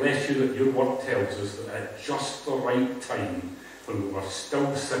yet we bless you that your word tells us that at just the right time, when we were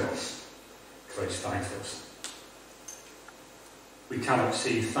still sinners, Christ died for us. We cannot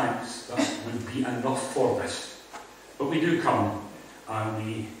say thanks, that would be enough for this. But we do come and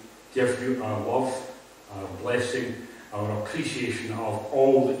we give you our love, our blessing, our appreciation of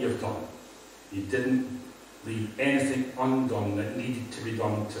all that you've done. You didn't leave anything undone that needed to be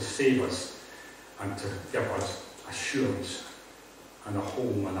done to save us and to give us assurance and a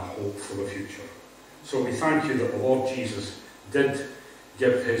home and a hope for the future. So we thank you that the Lord Jesus did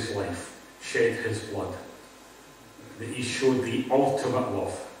give his life, shed his blood, that he showed the ultimate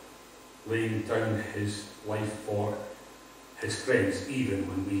love, laying down his life for his friends, even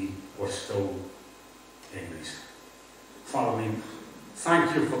when we were still enemies. Father, we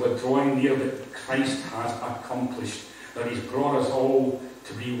thank you for the drawing near that Christ has accomplished, that he's brought us all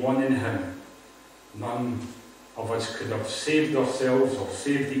to be one in him. None of us could have saved ourselves or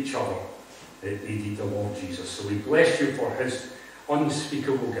saved each other. It needed the Lord Jesus. So we bless you for his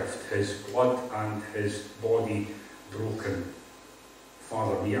unspeakable gift, his blood and his body broken.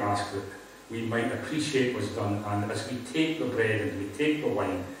 Father, we ask that we might appreciate what's done, and as we take the bread and we take the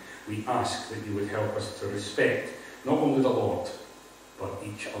wine, we ask that you would help us to respect not only the Lord, but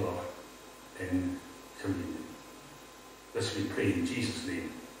each other in communion. This we pray in Jesus'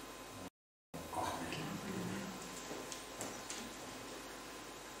 name. Amen.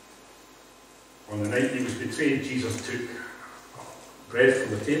 On the night he was betrayed, Jesus took bread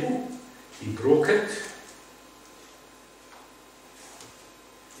from the table, he broke it,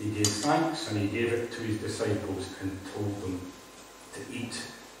 he gave thanks, and he gave it to his disciples and told them to eat it.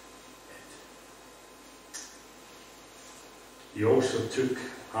 He also took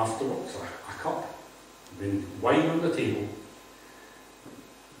afterwards a cup, then wine on the table,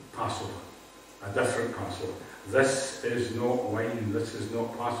 Passover, a different Passover. This is not wine, this is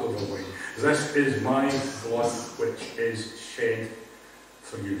not Passover wine. This is my blood which is shed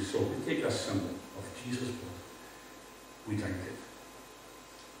for you. So we take this symbol of Jesus' blood, we drink it,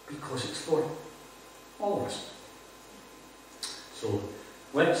 because it's for all of us. So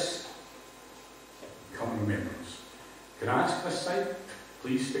let's come to remembrance. Can I ask this side,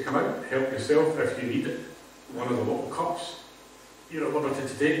 please, to come out, help yourself if you need it. One of the little cups, you're at liberty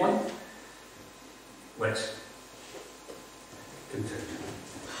to take one. Let's continue.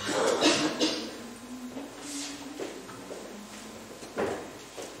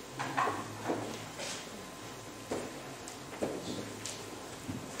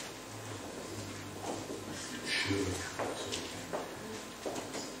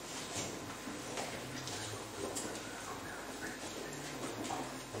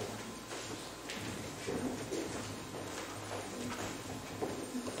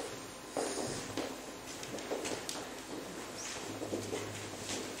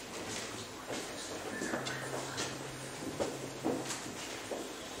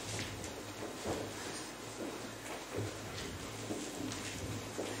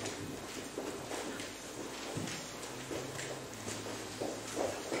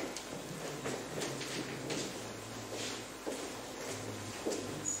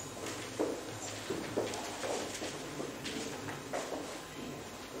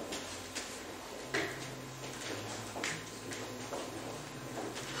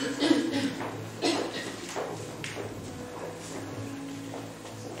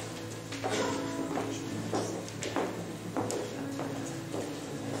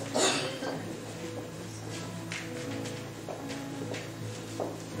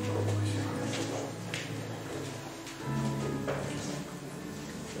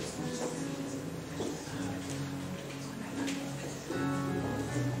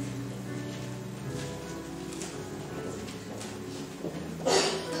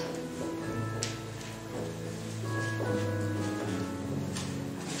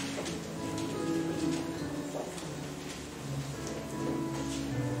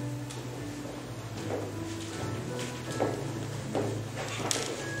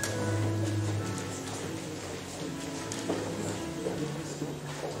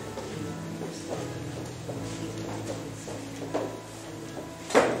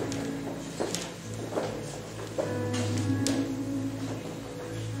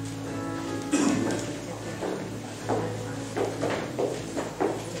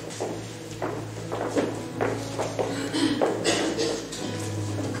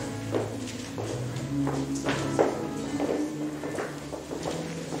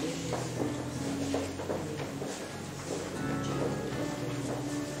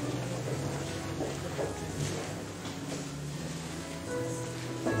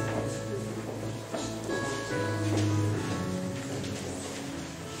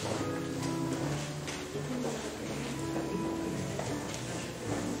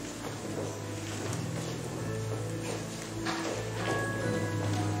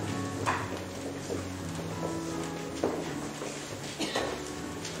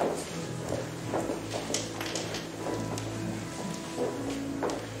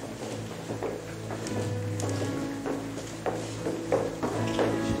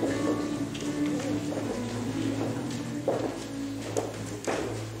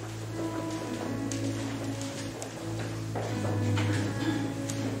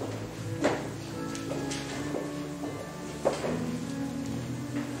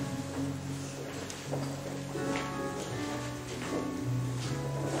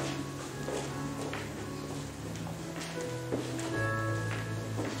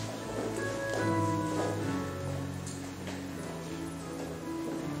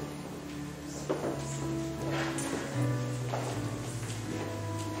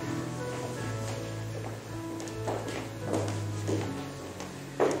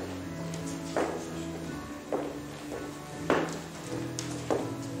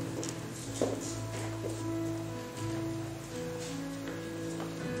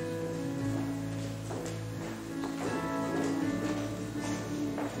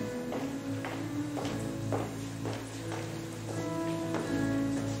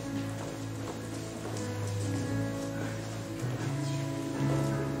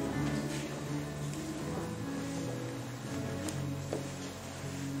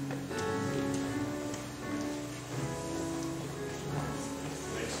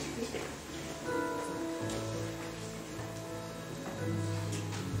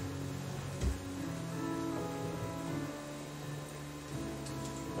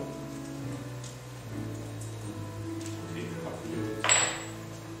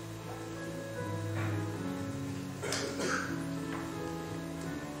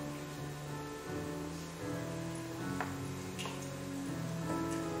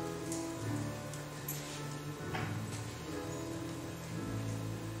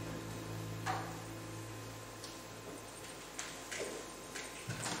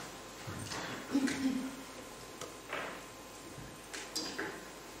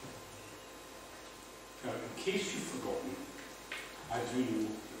 case you've forgotten, I do know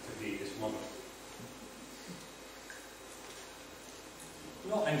that today is Mother's Day.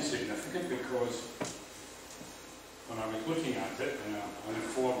 Not insignificant, because when I was looking at it, and I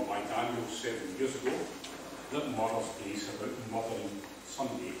informed my Daniel 7 years ago that Mother's Day is about Mothering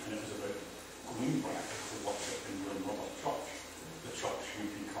Sunday, and it was about going back to worship in your mother church, the church you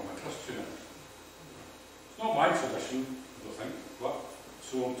become a Christian in. It's not my tradition, I don't think, but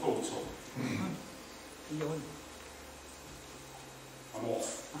so I'm told so. I'm off.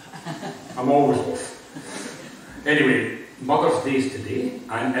 I'm always off. Anyway, Mother's Day is today,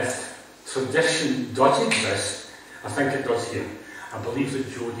 and if tradition does exist, I think it does here. I believe that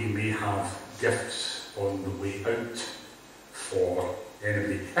Jodie may have gifts on the way out for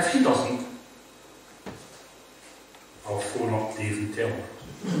anybody. If she doesn't, I'll phone up Dave and tell her.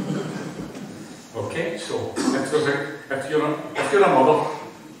 Okay, so if you're a mother,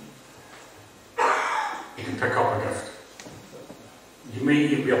 you can pick up a gift. You may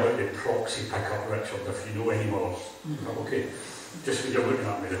even be able to proxy pick up Richard if you know any mothers. Okay, just when you're looking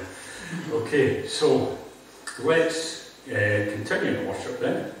at me there. Okay, so let's continue in worship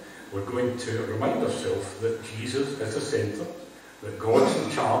then. We're going to remind ourselves that Jesus is the centre, that God's in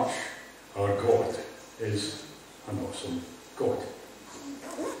charge. Our God is an awesome God.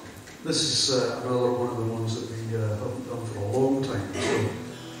 This is another one of the ones that we haven't done for a long time. So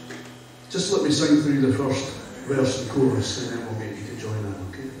just let me sing through the first verse and chorus, and then we'll get you to join in,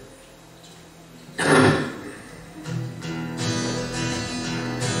 okay?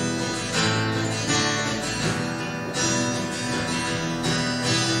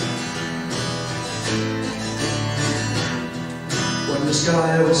 When the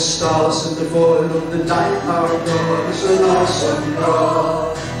sky was starless and devoid of the night, our God is an awesome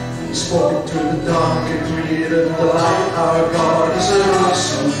God. He spoke into the dark and created the light. Our God is an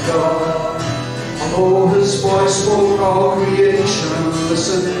awesome God. Oh, his voice spoke all creation.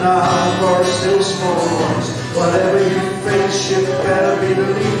 Listen now for still small ones. Whatever you face, you better be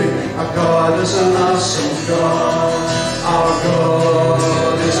believing. Our God is an awesome God. Our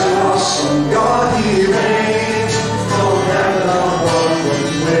God is an awesome God. He reigns from heaven above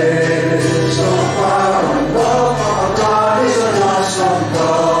with wisdom, power, and love. Our God is an awesome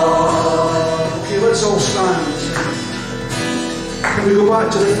God. Okay, let's all stand. Can we go back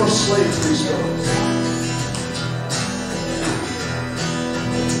to the first slide, please, fellas?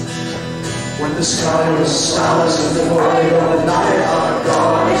 When the sky was starless and devoid of the night, our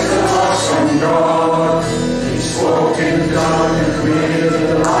God is an awesome God. He spoke in the dark and created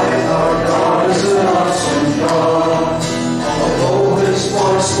the light. Our God is an awesome God. Although his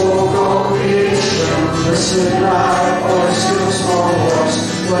voice spoke all creation, listen loud for still small voice.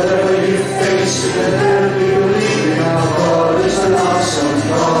 Whatever you face, you better be believing. Our God is an awesome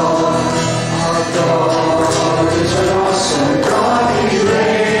God. Our God is an awesome God. He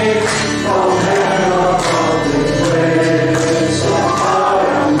reigns from heaven above with wisdom, power,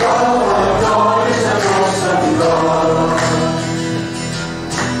 and love. Our God is an awesome God.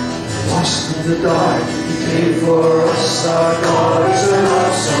 Lost in the dark, He came for us. Our God is an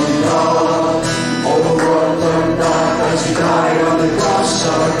awesome God. All the world turned dark as He died on the cross.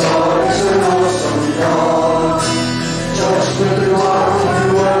 Our God is an awesome God. Judgment and harm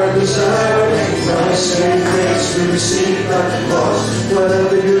you were deserving, mercy and grace we receive that loss.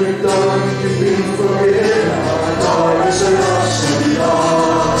 Whatever you've done, you've been forgiven. Our God is an awesome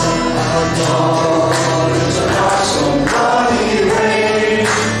God. Our God is an awesome God. He reigns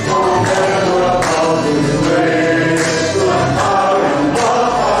from heaven above with wisdom, power, and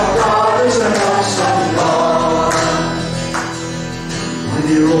love. Our God is an awesome God. When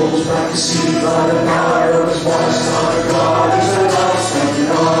He rolls back the sea by the power of His voice, our God is an awesome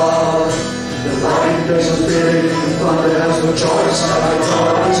God. The light doesn't bid, the thunder has no choice. Our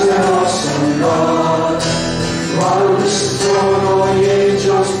God is an awesome God. While this throne, all the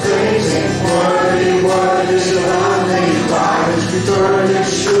angels praising, worthy, worthy is the Lamb they cry. His return is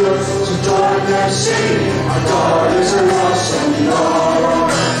sure, so join them singing. Our God is an awesome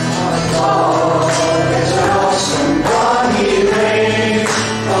God. Our God is an awesome God. He reigns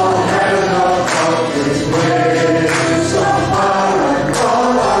from heaven above with wisdom, power, and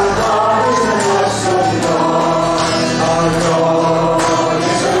love. Our God is an awesome God. Our God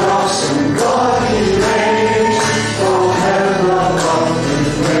is an awesome God. He reigns from heaven above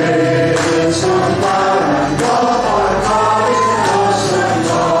with wisdom, power, and love. Our God is an awesome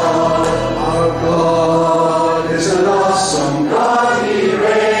God. Our God is an awesome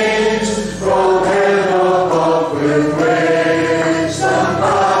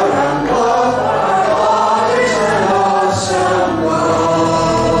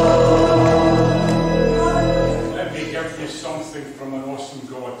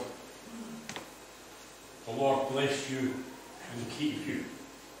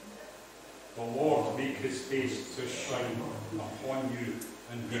you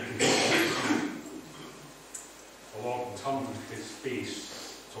and be gracious to you. The Lord will turn his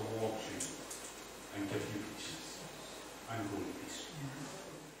face towards you and give you peace. And go in peace.